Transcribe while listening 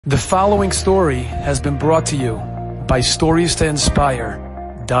The following story has been brought to you by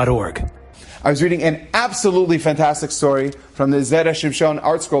StoriesToInspire.org. I was reading an absolutely fantastic story from the Zera Shimshon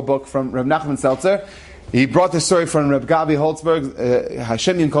Art Scroll book from Reb Nachman Seltzer. He brought the story from Reb Gabi Holtzberg,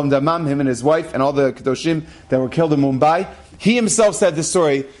 Hashem Yinkom Damam, him and his wife, and all the Kedoshim that were killed in Mumbai. He himself said the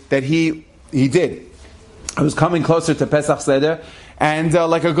story that he did. I was coming closer to Pesach Seder, and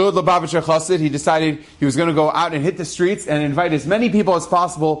like a good Lubavitcher Chassid, he decided he was going to go out and hit the streets and invite as many people as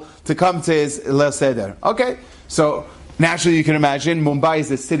possible to come to his Leil Seder. Okay, so naturally you can imagine, Mumbai is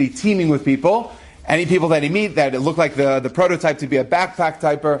a city teeming with people. Any people that he meet that look like the prototype to be a backpack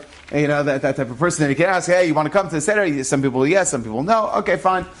typer, that type of person that he can ask, hey, you want to come to the Seder? Some people yes, some people no. Okay,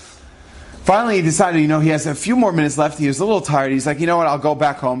 fine. Finally he decided, he has a few more minutes left. He was a little tired. He's like, you know what, I'll go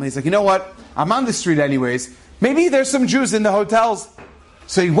back home. He's like, you know what, I'm on the street anyways. Maybe there's some Jews in the hotels.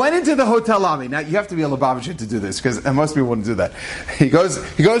 So he went into the hotel lobby. Now, you have to be a Lubavitcher to do this, because most people wouldn't do that. He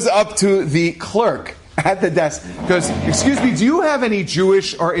goes up to the clerk at the desk. He goes, excuse me, do you have any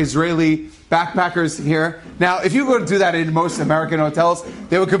Jewish or Israeli backpackers here? Now, if you go to do that in most American hotels,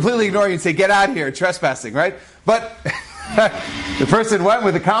 they would completely ignore you and say, get out of here, trespassing, right? But the person went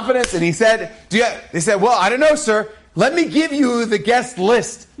with the confidence, and he said, they said, well, I don't know, sir. Let me give you the guest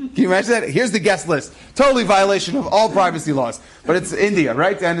list. Can you imagine that? Here's the guest list. Totally violation of all privacy laws. But it's India,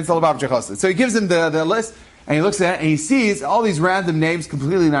 right? And it's all about Jehoshua. So he gives him the list, and he looks at it, and he sees all these random names,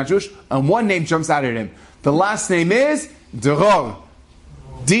 completely not Jewish, and one name jumps out at him. The last name is Dror.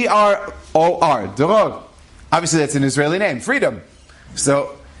 D-R-O-R. Dror. Obviously that's an Israeli name. Freedom.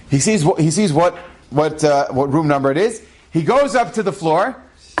 So he sees what room number it is. He goes up to the floor,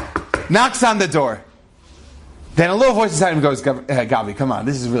 knocks on the door. Then a little voice inside him goes, Gabi, come on,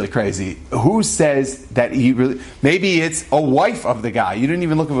 this is really crazy. Who says that maybe it's a wife of the guy. You didn't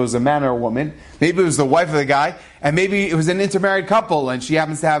even look if it was a man or a woman. Maybe it was the wife of the guy, and maybe it was an intermarried couple, and she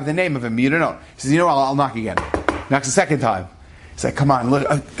happens to have the name of him. You don't know. He says, I'll knock again. Knocks a second time. He's like, come on, look,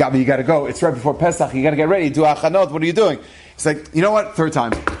 Gabi, you gotta go. It's right before Pesach, you gotta get ready, do achanot, what are you doing? He's like, you know what, third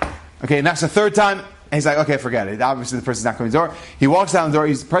time. Okay, knocks a third time, and he's like, okay, forget it. Obviously the person's not coming to the door. He walks down the door,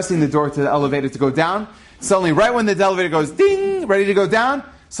 he's pressing the door to the elevator to go down. Suddenly, right when the elevator goes ding, ready to go down,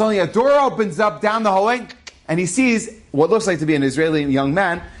 suddenly a door opens up down the hallway, and he sees what looks like to be an Israeli young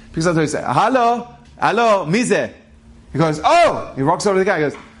man. Picks up the door and says, hello, mize. He goes, oh! He walks over to the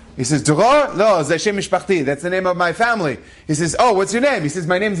guy, he says, Dror? No, ze shem mishpachti. That's the name of my family. He says, oh, what's your name? He says,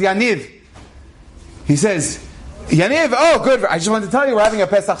 my name's Yaniv. He says, Yaniv, oh, good. I just wanted to tell you, we're having a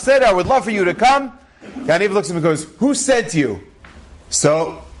Pesach Seder. I would love for you to come. Yaniv looks at him and goes, who said to you?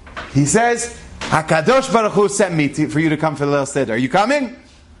 So, he says, HaKadosh Baruch Hu sent me for you to come for the Leil Seder. Are you coming?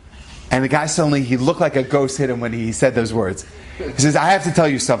 And the guy suddenly, he looked like a ghost hit him when he said those words. He says, I have to tell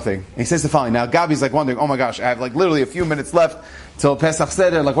you something. And he says the following. Now, Gabi's like wondering, oh my gosh, I have like literally a few minutes left till Pesach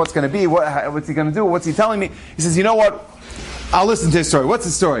Seder. Like, what's going to be? What's he going to do? What's he telling me? He says, you know what? I'll listen to his story. What's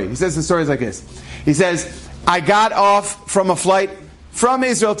the story? He says the story is like this. He says, I got off from a flight from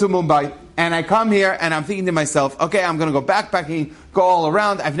Israel to Mumbai. And I come here and I'm thinking to myself, okay, I'm going to go backpacking, go all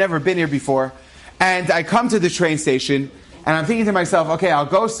around. I've never been here before. And I come to the train station, and I'm thinking to myself, okay, I'll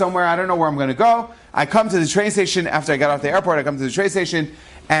go somewhere, I don't know where I'm going to go. I come to the train station, after I got off the airport, I come to the train station,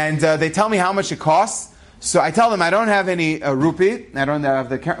 and they tell me how much it costs. So I tell them I don't have any rupee, I don't have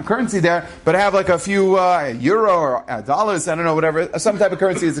the currency there, but I have like a few euro or dollars, I don't know, whatever, some type of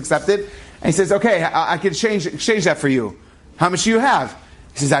currency is accepted. And he says, okay, I can exchange that for you. How much do you have?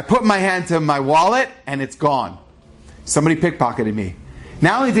 He says, I put my hand to my wallet, and it's gone. Somebody pickpocketed me.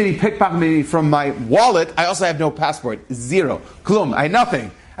 Not only did he pickpocket me from my wallet, I also have no passport. Zero. Klum. I had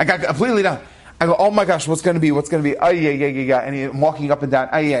nothing. I got completely nothing. I go, oh my gosh, what's going to be? And I'm walking up and down.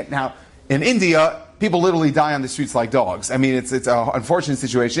 Now, in India, people literally die on the streets like dogs. I mean, it's an unfortunate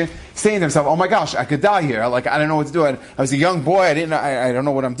situation. Saying to himself, oh my gosh, I could die here. Like, I don't know what to do. I was a young boy. I don't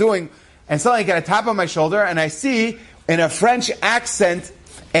know what I'm doing. And suddenly I get a tap on my shoulder, and I see, in a French accent,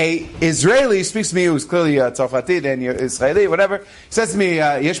 a Israeli speaks to me who's clearly Tzarfati and Israeli, whatever. Says to me,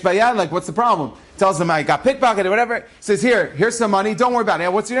 Yesh bayad, like, what's the problem? Tells him I got pickpocketed, whatever. Says, here's some money. Don't worry about it.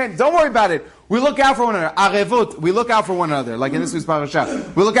 What's your name? Don't worry about it. We look out for one another. Arevut. We look out for one another. Like in this week's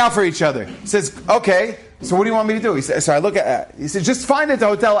parasha. We look out for each other. He says, okay, so what do you want me to do? He says, so I look at, he says, just find a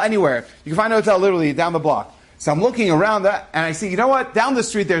hotel anywhere. You can find a hotel literally down the block. So I'm looking around that, and I see, you know what? Down the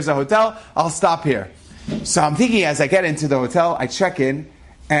street there's a hotel. I'll stop here. So I'm thinking as I get into the hotel, I check in,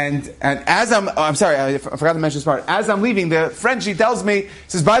 and as I'm sorry, I forgot to mention this part. As I'm leaving, the Frenchie tells me,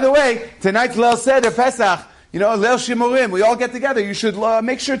 says, by the way, tonight's Leil Seder, Pesach, Leil Shimurim, we all get together. You should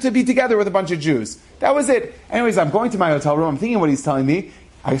make sure to be together with a bunch of Jews. That was it. Anyways, I'm going to my hotel room. I'm thinking what he's telling me.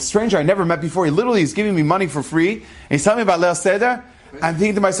 A stranger I never met before. He literally is giving me money for free. And he's telling me about Leil Seder. I'm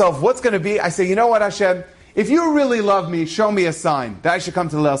thinking to myself, what's going to be? I say, you know what, Hashem? If you really love me, show me a sign that I should come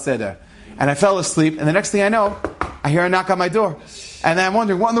to the Leil Seder. And I fell asleep, and the next thing I know, I hear a knock on my door. And then I'm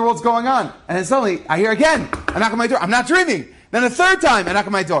wondering, what in the world's going on? And then suddenly, I hear again a knock on my door. I'm not dreaming. Then a third time, a knock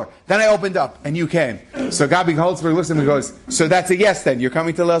on my door. Then I opened up, and you came. So Gabi Holtzberg looks at me and goes, so that's a yes then? You're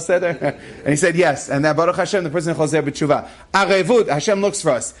coming to Leil Seder? And he said yes. And then Baruch Hashem, the person Choser B'tshuva. Arevut, Hashem looks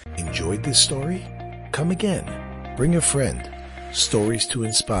for us. Enjoyed this story? Come again. Bring a friend.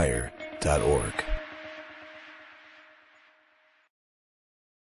 StoriesToInspire.org